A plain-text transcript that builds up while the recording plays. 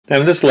Now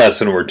in this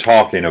lesson we're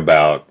talking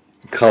about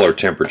color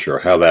temperature,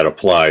 how that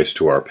applies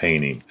to our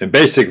painting. And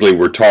basically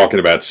we're talking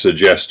about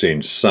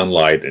suggesting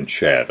sunlight and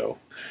shadow.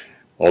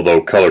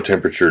 Although color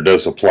temperature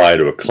does apply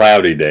to a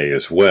cloudy day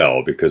as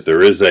well, because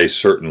there is a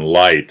certain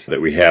light that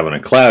we have on a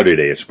cloudy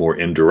day. It's more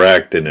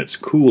indirect and it's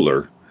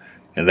cooler,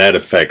 and that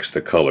affects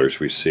the colors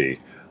we see.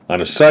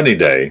 On a sunny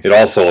day, it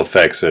also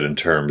affects it in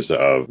terms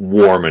of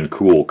warm and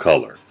cool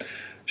color.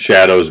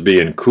 Shadows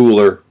being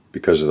cooler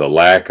because of the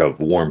lack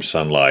of warm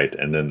sunlight,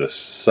 and then the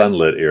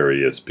sunlit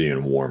areas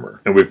being warmer.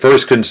 And we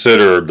first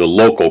consider the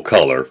local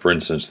color. For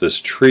instance, this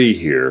tree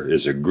here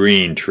is a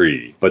green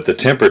tree, but the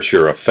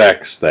temperature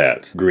affects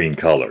that green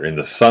color. In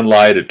the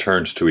sunlight it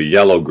turns to a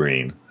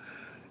yellow-green,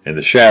 in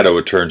the shadow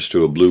it turns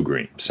to a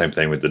blue-green. Same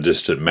thing with the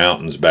distant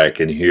mountains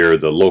back in here.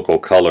 The local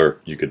color,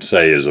 you could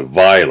say, is a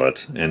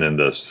violet, and in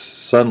the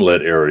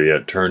sunlit area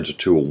it turns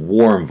to a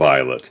warm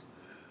violet.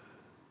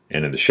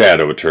 And in the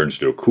shadow it turns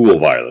to a cool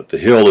violet. The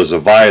hill is a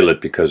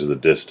violet because of the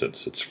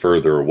distance. It's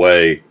further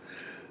away.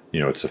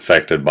 It's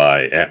affected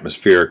by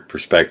atmospheric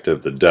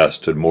perspective. The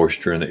dust and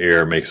moisture in the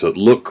air makes it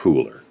look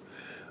cooler.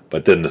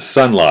 But then the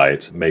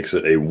sunlight makes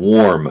it a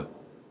warm,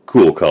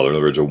 cool color. In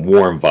other words, a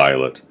warm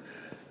violet,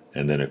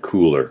 and then a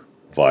cooler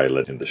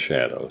violet in the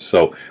shadow.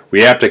 So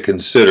we have to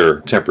consider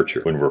temperature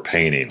when we're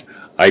painting.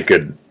 I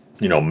could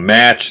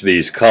match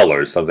these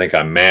colors. I think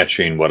I'm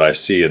matching what I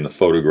see in the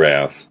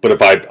photograph. But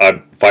if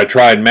I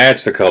try and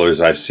match the colors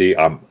I see,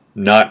 I'm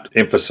not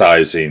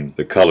emphasizing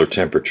the color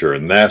temperature,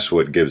 and that's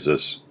what gives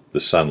us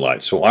the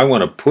sunlight. So I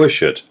want to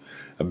push it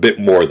a bit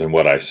more than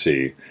what I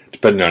see,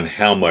 depending on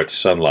how much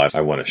sunlight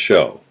I want to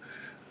show.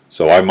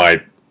 So I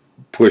might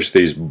push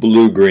these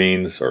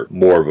blue-greens, or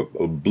more of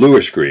a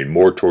bluish green,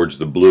 more towards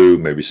the blue,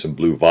 maybe some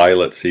blue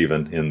violets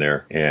even in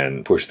there,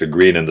 and push the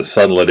green in the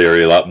sunlit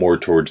area a lot more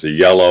towards the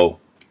yellow.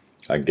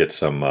 I get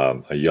some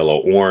a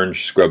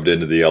yellow-orange scrubbed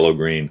into the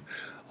yellow-green.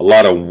 A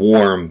lot of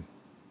warm,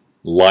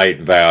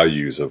 light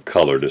values of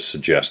color to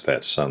suggest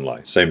that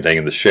sunlight. Same thing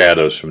in the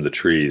shadows from the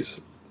trees.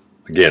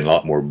 Again, a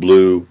lot more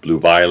blue,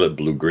 blue-violet,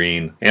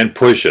 blue-green, and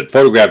push it.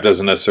 Photograph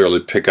doesn't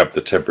necessarily pick up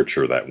the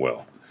temperature that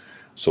well,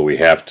 so we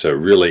have to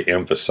really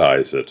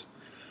emphasize it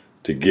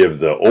to give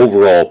the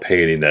overall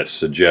painting that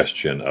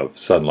suggestion of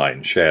sunlight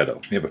and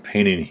shadow. We have a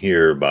painting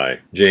here by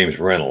James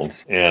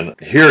Reynolds, and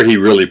here he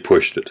really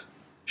pushed it.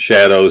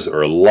 Shadows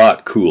are a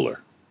lot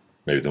cooler,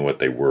 maybe, than what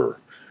they were.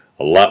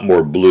 A lot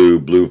more blue,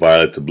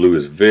 blue-violet. The blue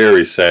is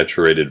very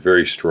saturated,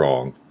 very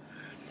strong.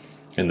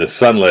 And the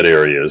sunlit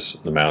areas,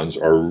 the mountains,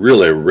 are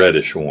really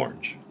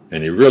reddish-orange.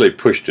 And he really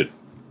pushed it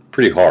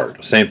pretty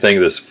hard. Same thing,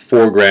 this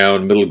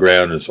foreground, middle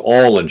ground is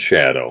all in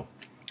shadow.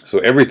 So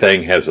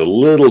everything has a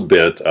little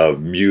bit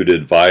of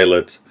muted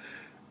violet,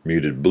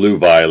 muted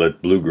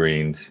blue-violet,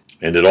 blue-greens,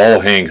 and it all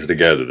hangs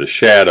together. The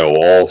shadow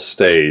all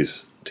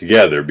stays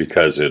together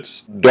because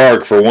it's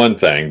dark for one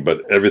thing,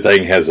 but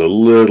everything has a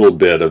little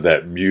bit of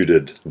that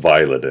muted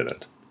violet in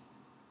it.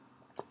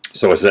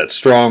 So it's that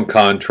strong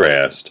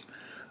contrast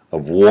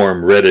of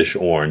warm reddish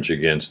orange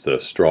against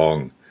the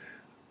strong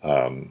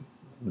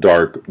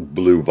dark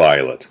blue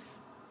violet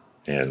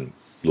and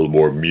a little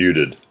more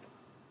muted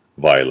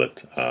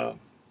violet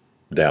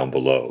down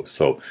below.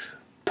 So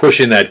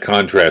pushing that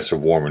contrast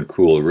of warm and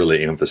cool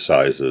really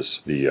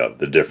emphasizes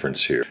the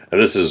difference here. Now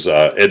this is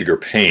Edgar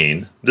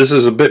Payne. This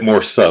is a bit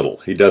more subtle.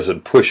 He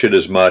doesn't push it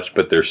as much,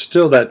 but there's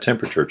still that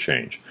temperature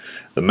change.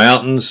 The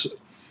mountains,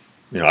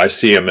 I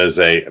see them as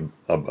a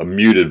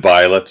muted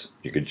violet.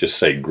 You could just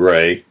say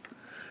gray.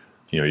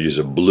 Use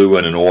a blue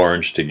and an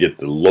orange to get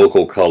the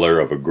local color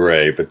of a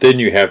gray, but then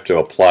you have to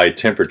apply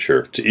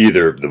temperature to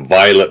either the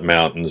violet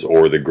mountains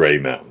or the gray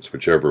mountains,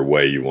 whichever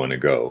way you want to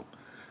go.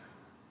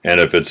 And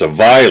if it's a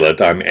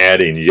violet, I'm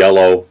adding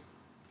yellow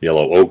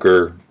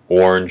ochre,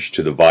 orange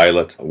to the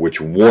violet, which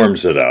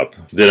warms it up.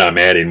 Then I'm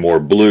adding more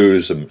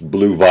blues and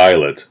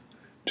blue-violet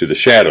to the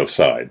shadow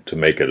side to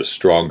make it a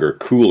stronger,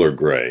 cooler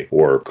gray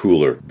or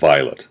cooler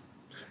violet.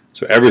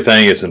 So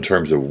everything is in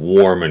terms of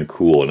warm and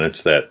cool, and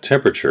it's that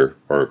temperature,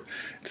 or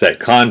it's that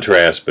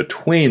contrast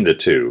between the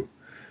two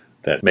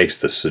that makes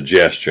the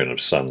suggestion of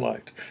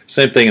sunlight.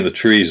 Same thing in the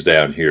trees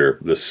down here.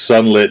 The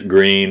sunlit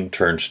green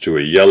turns to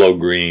a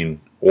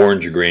yellow-green,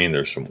 orange-green,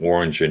 there's some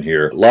orange in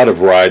here. A lot of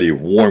variety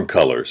of warm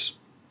colors,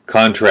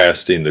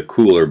 contrasting the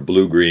cooler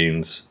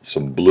blue-greens,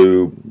 some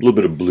blue, a little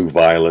bit of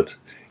blue-violet,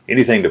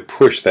 anything to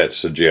push that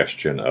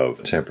suggestion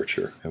of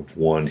temperature. I have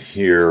one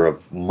here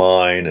of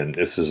mine, and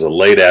this is a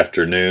late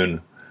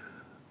afternoon,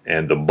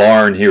 and the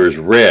barn here is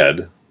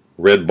red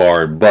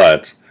barn,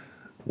 but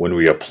when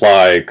we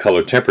apply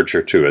color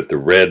temperature to it, the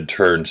red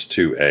turns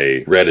to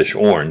a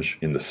reddish-orange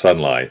in the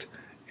sunlight,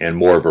 and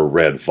more of a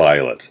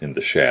red-violet in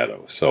the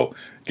shadow. So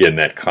again,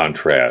 that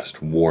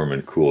contrast, warm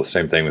and cool.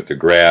 Same thing with the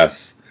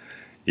grass.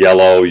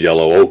 Yellow,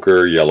 yellow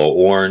ochre, yellow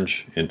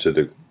orange into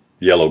the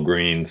yellow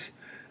greens,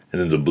 and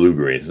then the blue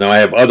greens. Now I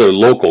have other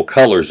local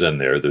colors in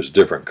there. There's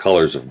different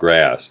colors of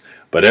grass,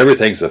 but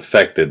everything's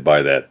affected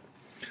by that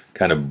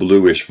kind of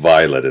bluish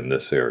violet in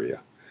this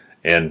area,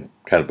 and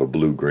kind of a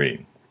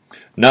blue-green.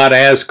 Not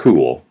as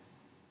cool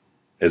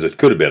as it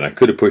could have been. I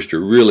could have pushed it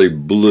really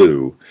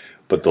blue,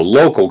 but the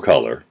local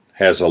color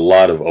has a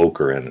lot of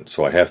ochre in it,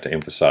 so I have to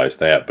emphasize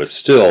that. But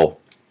still,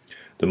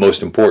 the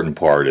most important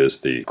part is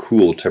the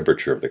cool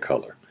temperature of the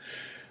color.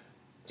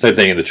 Same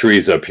thing in the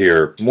trees up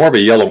here, more of a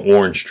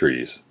yellow-orange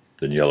trees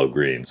than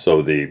yellow-green.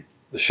 So the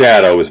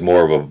shadow is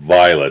more of a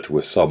violet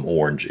with some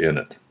orange in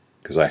it,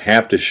 because I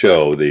have to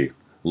show the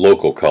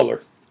local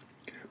color.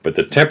 But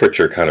the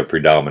temperature kind of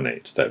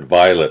predominates. That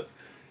violet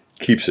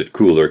keeps it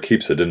cooler,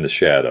 keeps it in the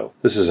shadow.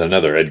 This is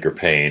another Edgar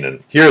Payne,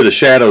 and here the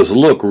shadows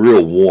look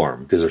real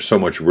warm because there's so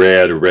much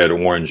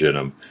red-orange in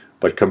them.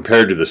 But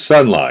compared to the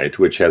sunlight,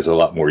 which has a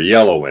lot more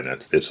yellow in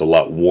it, it's a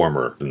lot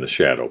warmer than the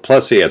shadow.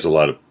 Plus he has a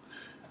lot of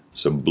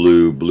some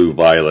blue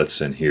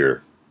violets in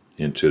here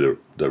into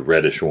the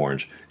reddish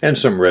orange, and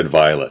some red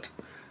violet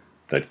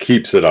that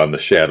keeps it on the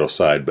shadow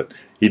side, but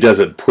he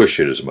doesn't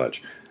push it as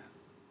much.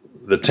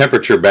 The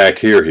temperature back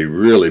here, he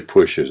really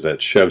pushes.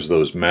 That shoves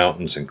those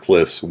mountains and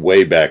cliffs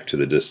way back to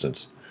the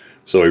distance.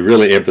 So he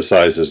really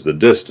emphasizes the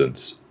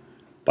distance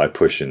by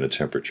pushing the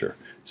temperature.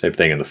 Same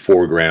thing in the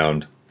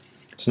foreground.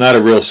 It's not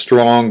a real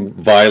strong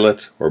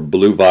violet or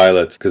blue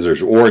violet because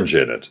there's orange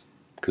in it,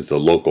 because the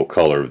local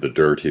color of the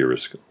dirt here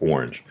is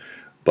orange.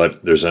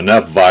 But there's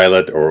enough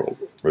violet, or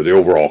the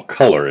overall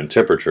color and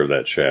temperature of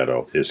that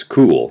shadow is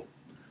cool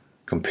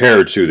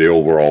compared to the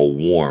overall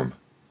warm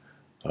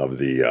of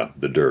the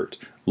dirt.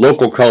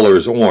 Local color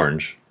is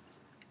orange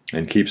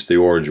and keeps the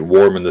orange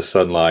warm in the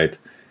sunlight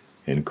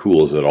and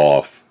cools it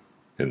off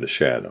in the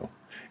shadow.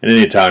 And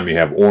anytime you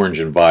have orange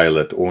and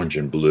violet, orange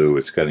and blue,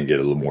 it's going to get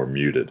a little more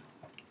muted.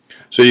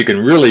 So you can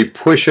really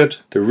push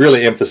it to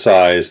really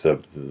emphasize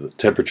the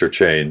temperature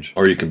change,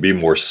 or you can be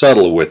more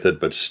subtle with it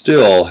but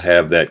still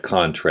have that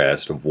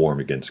contrast of warm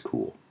against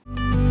cool.